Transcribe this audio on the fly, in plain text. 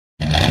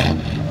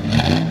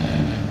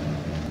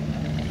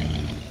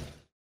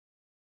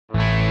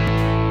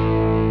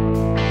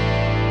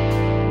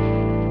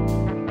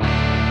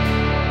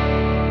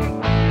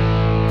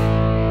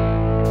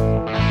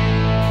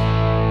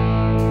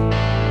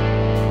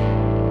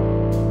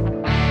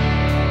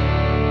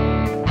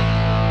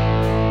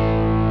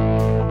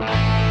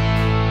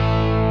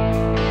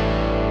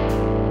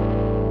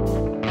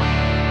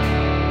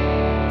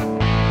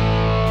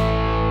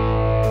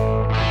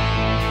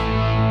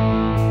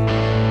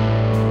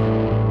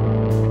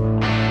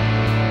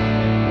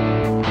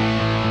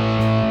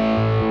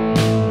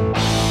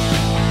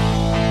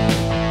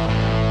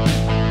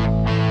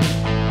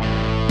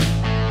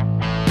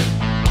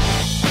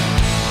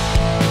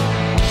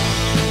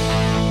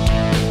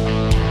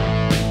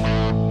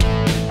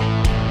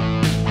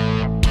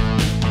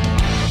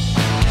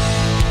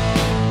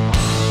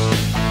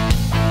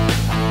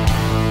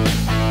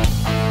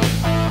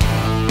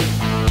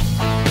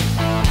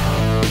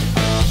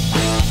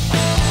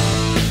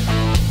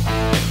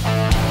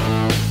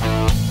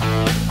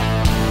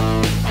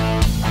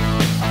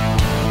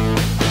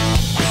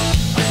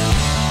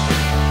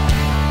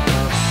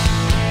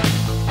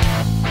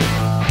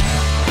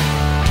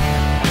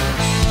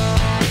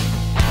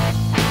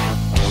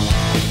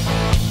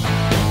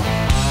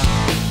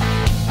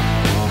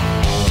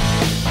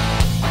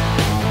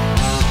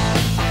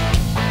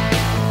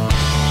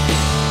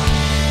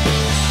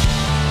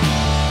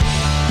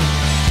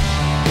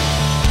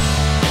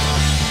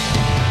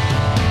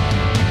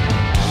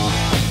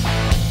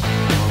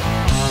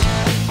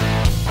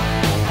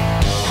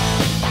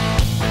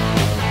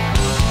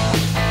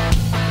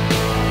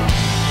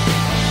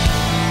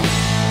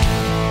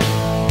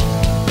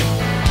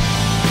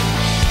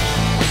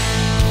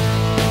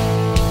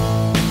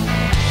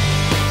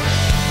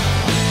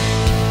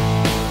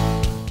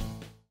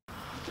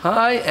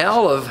Hi,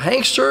 Al of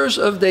HANKSTERS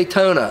of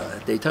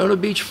Daytona, Daytona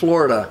Beach,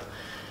 Florida.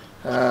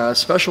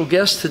 Special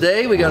guest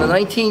today, we got a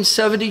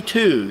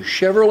 1972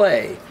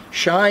 Chevrolet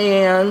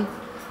Cheyenne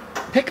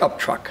pickup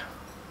truck,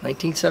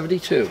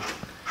 1972.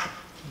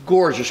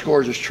 Gorgeous,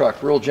 gorgeous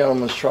truck, real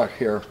gentleman's truck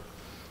here.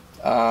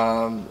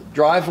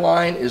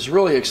 Driveline is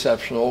really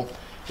exceptional.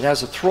 It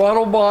has a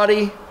throttle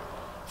body,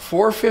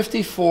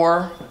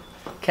 454,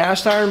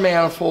 cast iron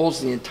manifolds.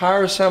 The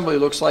entire assembly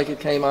looks like it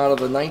came out of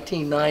a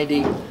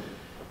 1990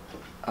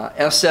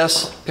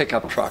 SS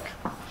pickup truck.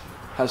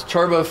 Has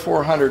turbo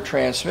 400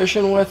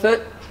 transmission with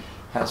it,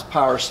 has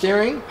power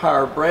steering,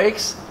 power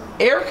brakes,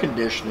 air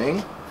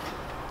conditioning,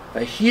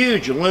 a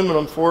huge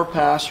aluminum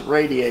 4-pass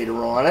radiator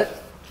on it.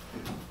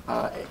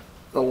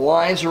 The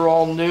lines are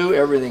all new,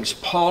 everything's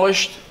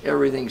polished,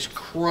 everything's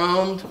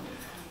chromed.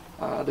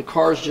 The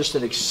car is just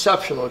an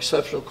exceptional,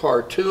 exceptional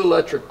car. 2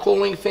 electric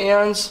cooling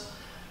fans.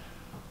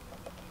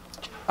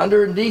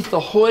 Underneath the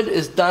hood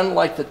is done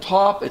like the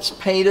top. It's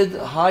painted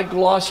high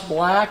gloss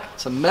black.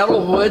 It's a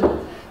metal hood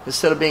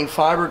instead of being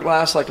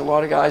fiberglass like a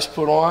lot of guys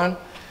put on.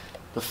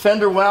 The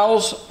fender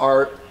wells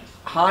are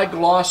high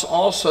gloss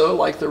also,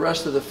 like the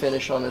rest of the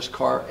finish on this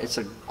car. It's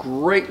a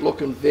great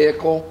looking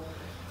vehicle.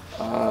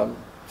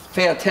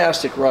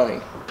 Fantastic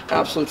running,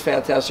 absolute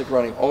fantastic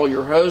running. All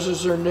your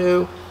hoses are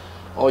new,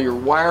 all your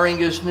wiring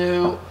is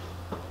new,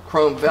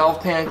 chrome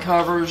valve pan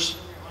covers,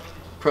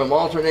 chrome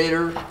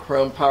alternator,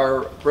 chrome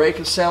power brake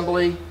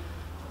assembly,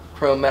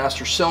 chrome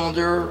master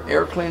cylinder,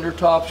 air cleaner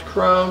tops,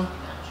 chrome.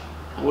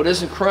 What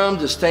isn't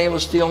chromed is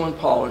stainless steel and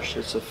polished.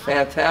 It's a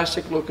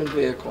fantastic looking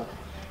vehicle,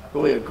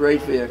 really a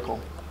great vehicle.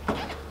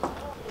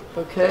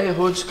 Okay,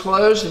 hood's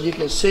closed and you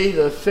can see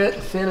the fit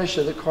and finish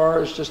of the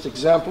car is just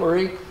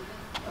exemplary.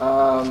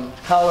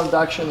 Howell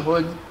induction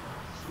hood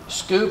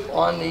scoop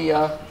on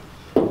the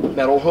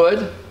metal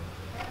hood.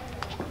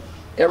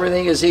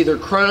 Everything is either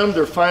chromed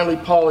or finely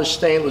polished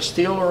stainless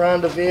steel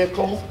around the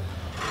vehicle.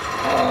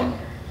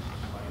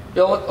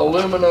 Billet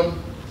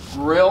aluminum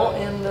grille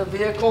in the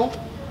vehicle.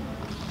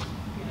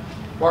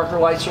 Marker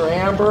lights are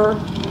amber.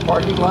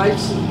 Parking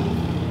lights.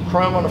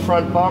 Chrome on the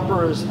front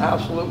bumper is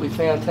absolutely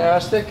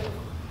fantastic.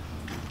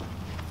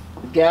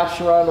 The gaps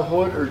around the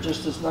hood are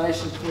just as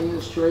nice and clean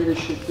and straight as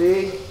should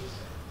be.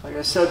 Like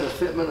I said, the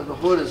fitment of the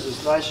hood is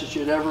as nice as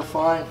you'd ever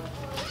find.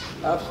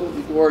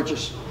 Absolutely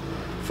gorgeous.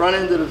 Front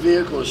end of the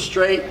vehicle is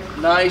straight,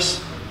 nice,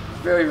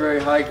 very, very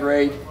high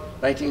grade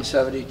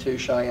 1972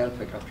 Cheyenne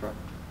pickup truck.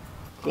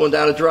 Going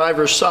down the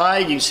driver's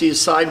side, you can see the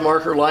side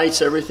marker lights.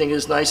 Everything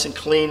is nice and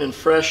clean and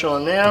fresh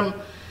on them.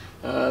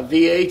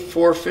 V8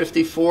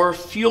 454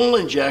 fuel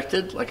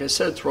injected. Like I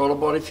said, throttle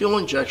body fuel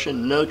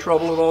injection. No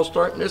trouble at all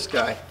starting this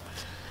guy.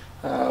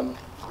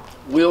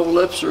 Wheel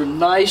lips are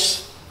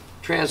nice.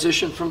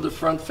 Transition from the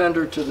front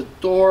fender to the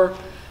door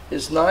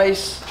is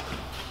nice.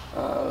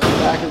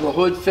 Back of the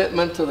hood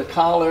fitment to the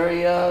cowl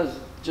area is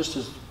just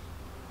as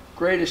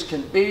great as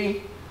can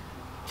be.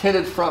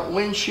 Tinted front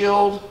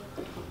windshield,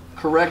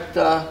 correct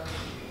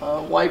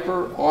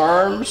wiper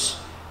arms.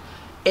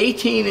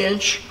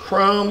 18-inch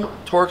chrome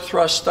torque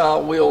thrust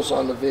style wheels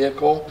on the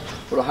vehicle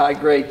with a high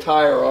grade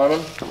tire on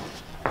them.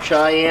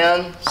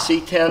 Cheyenne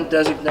C10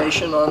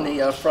 designation on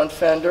the front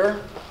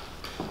fender.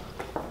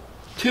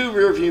 2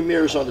 rear view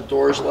mirrors on the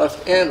doors,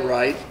 left and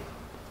right.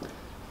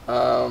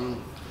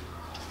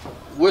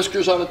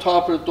 Whiskers on the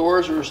top of the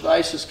doors are as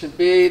nice as can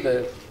be.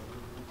 The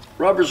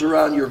rubbers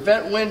around your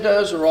vent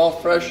windows are all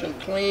fresh and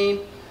clean,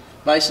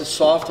 nice and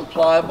soft and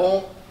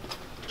pliable.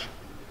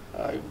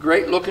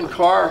 Great looking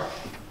car.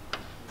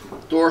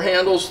 Door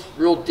handles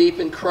real deep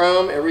in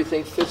chrome.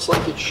 Everything fits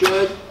like it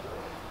should.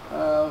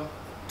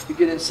 You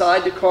get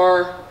inside the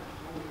car,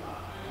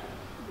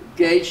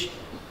 gauge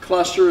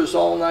cluster is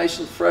all nice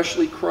and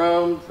freshly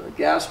chromed. The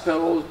gas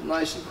pedal is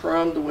nice and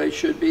chromed the way it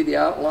should be, the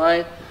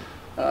outline.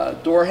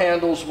 Door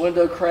handles,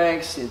 window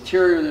cranks, the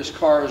interior of this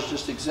car is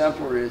just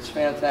exemplary. It's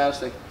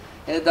fantastic.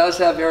 And it does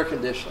have air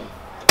conditioning.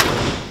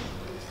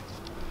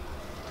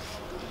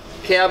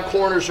 Cab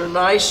corners are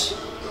nice.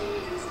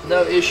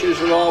 No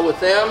issues at all with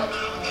them.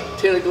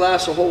 Tinted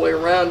glass the whole way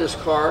around this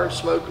car.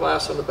 Smoke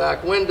glass on the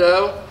back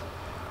window.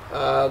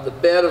 The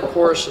bed, of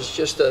course, is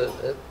just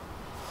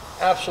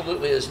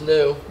absolutely is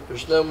new.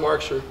 There's no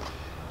marks or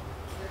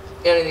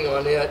anything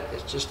on it.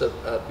 It's just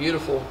a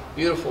beautiful,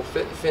 beautiful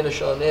fit and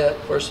finish on it.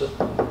 Of course,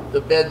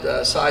 the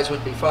bed size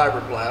would be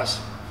fiberglass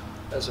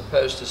as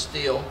opposed to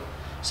steel.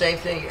 Same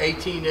thing,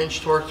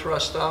 18-inch torque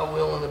thrust style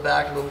wheel in the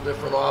back, a little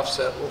different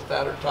offset, a little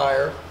fatter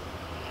tire.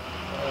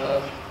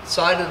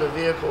 Side of the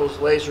vehicle is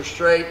laser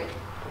straight.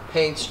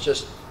 Paint's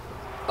just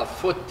a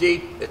foot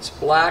deep. It's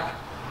black.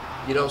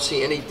 You don't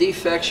see any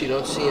defects. You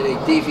don't see any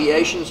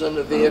deviations in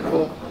the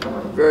vehicle.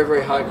 Very,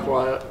 very high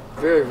quality,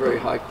 very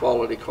high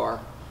quality car.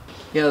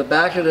 Yeah, the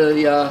back of the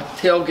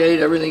tailgate,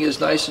 everything is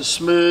nice and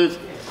smooth.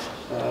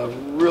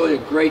 Really a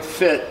great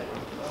fit.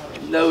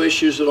 No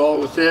issues at all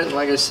with it. And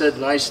like I said,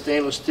 nice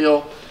stainless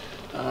steel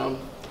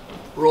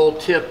roll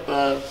tip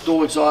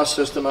dual exhaust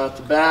system out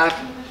the back.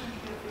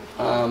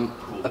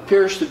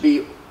 Appears to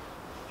be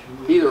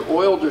either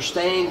oiled or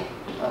stained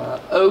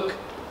oak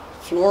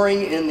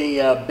Flooring in the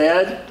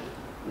bed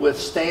with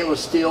stainless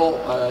steel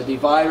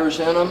dividers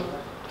in them.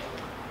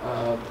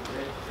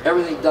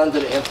 Everything done to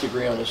the nth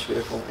degree on this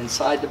vehicle.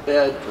 Inside the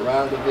bed,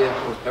 around the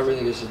vehicle,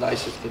 everything is as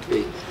nice as can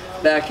be.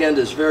 Back end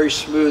is very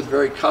smooth,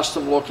 very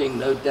custom looking,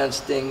 no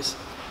dents, dings.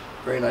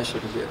 Very nice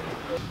looking vehicle.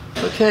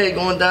 Okay,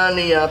 going down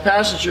the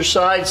passenger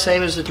side,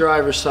 same as the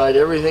driver's side.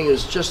 Everything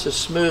is just as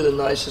smooth and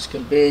nice as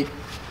can be.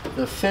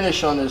 The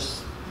finish on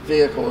this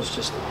vehicle is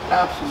just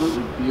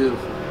absolutely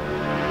beautiful.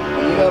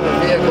 When you have a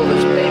vehicle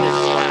that's painted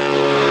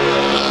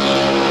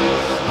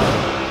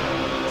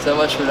black, so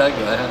much for that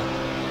guy, huh?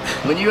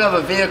 When you have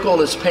a vehicle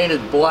that's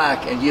painted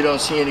black and you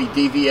don't see any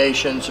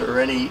deviations or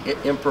any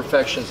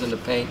imperfections in the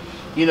paint,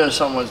 you know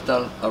someone's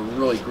done a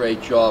really great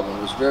job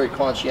and was very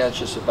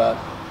conscientious about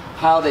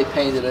how they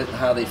painted it and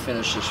how they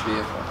finished this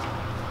vehicle.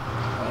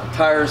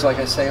 Tires, like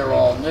I say, are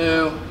all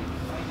new.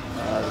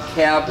 The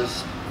cab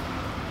is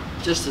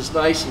just as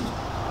nice and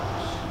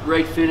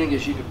great fitting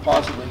as you could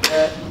possibly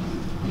get.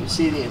 You can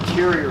see the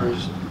interior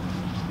is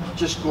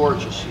just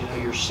gorgeous. You know,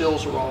 your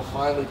sills are all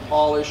finely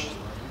polished.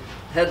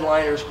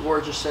 Headliner's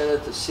gorgeous in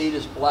it. The seat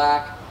is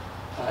black.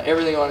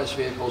 Everything on this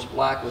vehicle is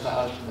black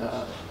without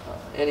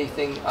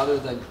anything other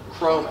than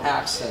chrome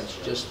accents,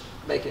 just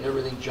making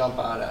everything jump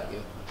out at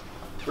you.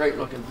 Great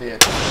looking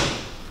vehicle.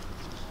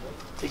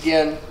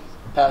 Again,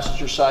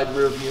 passenger side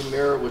rear view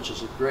mirror, which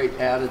is a great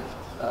added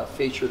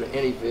feature to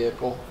any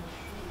vehicle.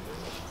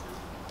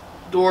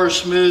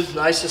 Doors smooth,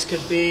 nice as can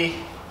be.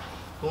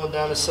 Going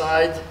down the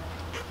side,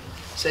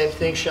 same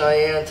thing,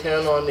 Cheyenne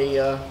 10 on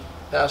the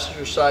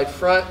passenger side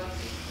front.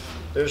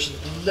 There's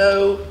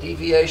no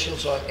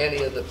deviations on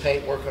any of the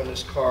paintwork on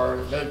this car.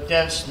 No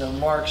dents, no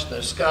marks,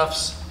 no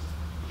scuffs.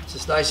 It's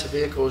as nice a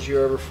vehicle as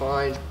you ever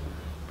find.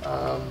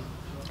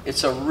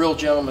 It's a real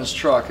gentleman's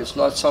truck. It's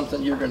not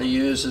something you're going to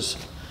use as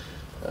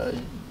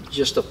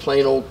just a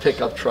plain old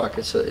pickup truck.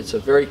 It's a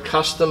very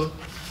custom,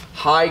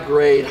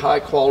 high-grade,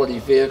 high-quality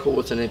vehicle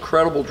with an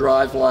incredible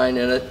drive line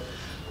in it.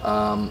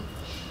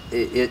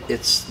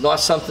 It's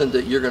not something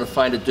that you're going to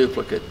find a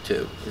duplicate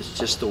to. It's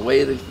just the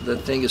way the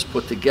thing is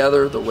put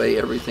together, the way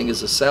everything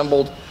is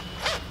assembled,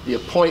 the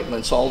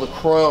appointments, all the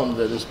chrome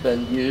that has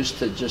been used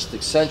to just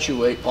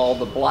accentuate all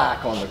the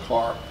black on the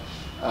car.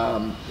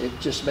 It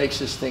just makes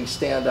this thing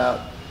stand out.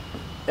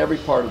 Every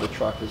part of the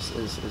truck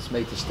is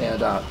made to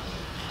stand out.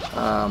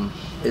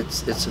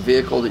 It's a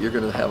vehicle that you're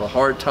going to have a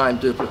hard time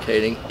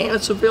duplicating, and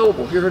it's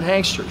available here at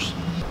HANKSTERS.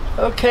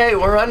 Okay,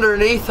 we're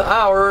underneath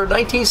our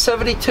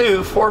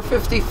 1972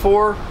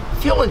 454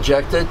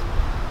 fuel-injected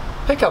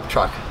pickup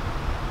truck.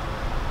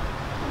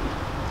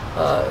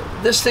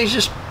 This thing's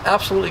just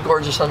absolutely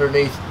gorgeous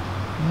underneath.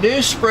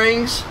 New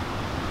springs,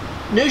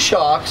 new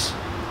shocks,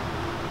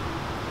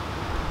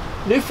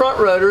 new front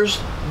rotors,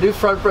 new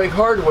front brake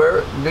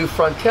hardware, new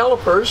front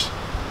calipers,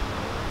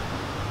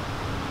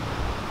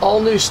 all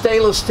new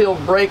stainless steel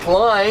brake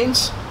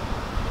lines,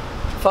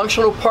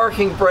 functional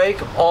parking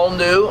brake, all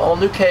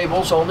new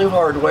cables, all new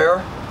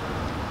hardware.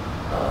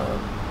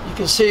 You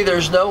can see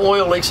there's no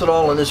oil leaks at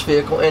all in this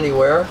vehicle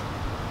anywhere.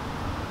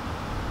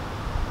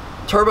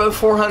 Turbo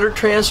 400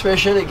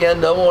 transmission,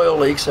 again, no oil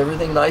leaks,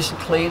 everything nice and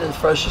clean and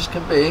fresh as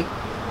can be.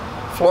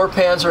 Floor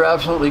pans are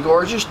absolutely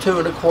gorgeous, 2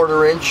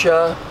 1/4 inch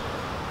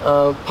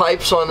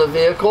pipes on the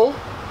vehicle.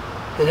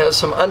 It has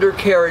some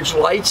undercarriage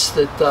lights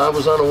that I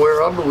was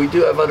unaware of, but we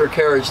do have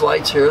undercarriage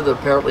lights here that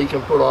apparently you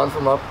can put on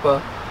from up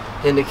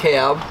in the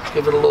cab.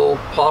 Give it a little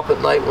pop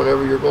at night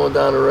whenever you're going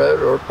down the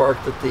road or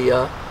parked at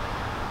the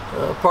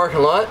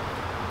parking lot.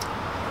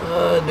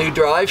 New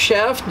drive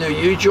shaft, new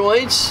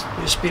U-joints,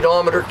 new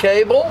speedometer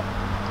cable.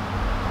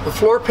 The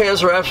floor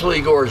pans are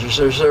absolutely gorgeous.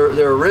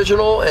 They're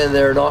original and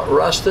they're not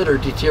rusted or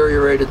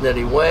deteriorated in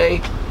any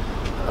way.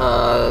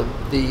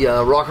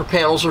 The rocker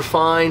panels are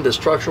fine, the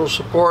structural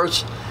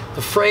supports.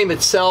 The frame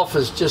itself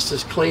is just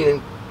as clean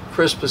and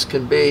crisp as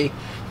can be.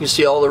 You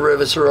see all the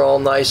rivets are all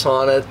nice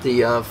on it.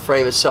 The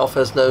frame itself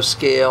has no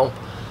scale.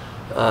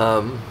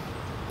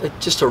 It's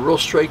just a real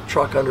straight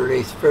truck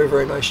underneath. Very,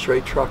 very nice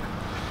straight truck.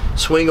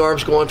 Swing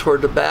arms going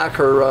toward the back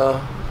are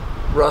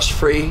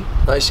rust-free,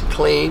 nice and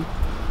clean.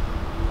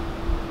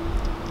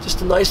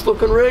 Just a nice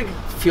looking rig.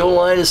 Fuel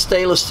line is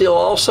stainless steel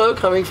also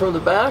coming from the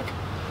back.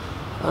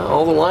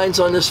 All the lines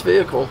on this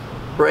vehicle,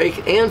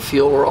 brake and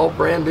fuel, are all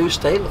brand new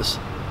stainless.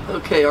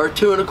 Okay, our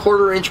 2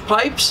 1/4 inch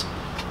pipes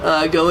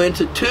go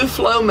into 2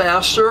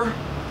 Flowmaster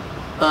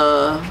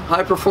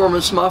high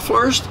performance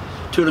mufflers,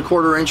 2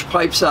 1/4 inch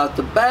pipes out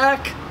the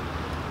back.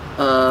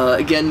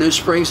 Again, new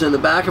springs in the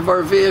back of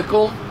our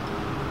vehicle.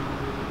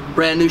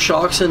 Brand new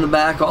shocks in the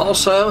back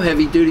also,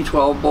 heavy duty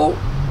 12 bolt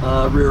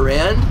rear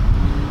end.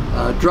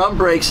 Drum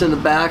brakes in the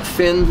back,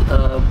 finned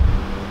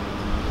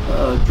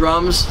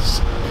drums,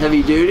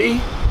 heavy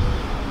duty.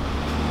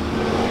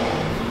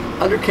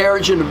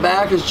 Undercarriage in the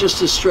back is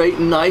just as straight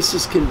and nice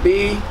as can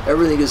be.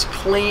 Everything is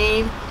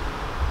clean.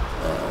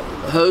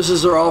 The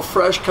hoses are all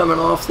fresh coming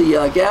off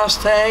the gas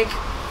tank.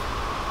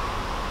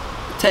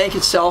 The tank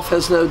itself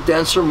has no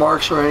dents or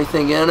marks or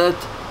anything in it.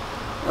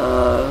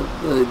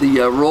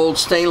 The rolled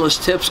stainless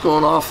tips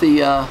going off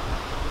the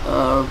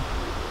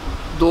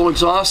dual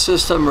exhaust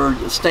system are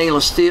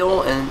stainless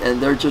steel,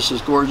 and they're just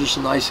as gorgeous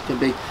and nice as can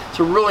be. It's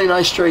a really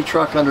nice straight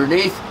truck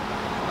underneath.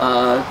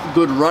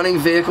 Good running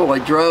vehicle. I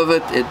drove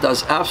it. It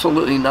does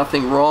absolutely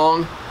nothing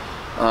wrong.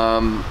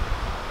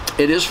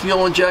 It is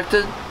fuel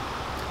injected.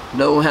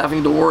 No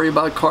having to worry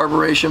about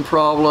carburation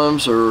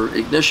problems or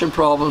ignition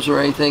problems or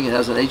anything. It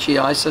has an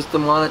HEI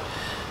system on it.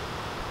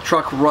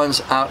 Truck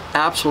runs out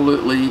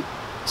absolutely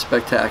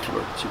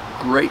spectacular. It's a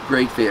great,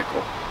 great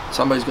vehicle.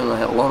 Somebody's going to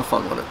have a lot of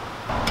fun with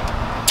it.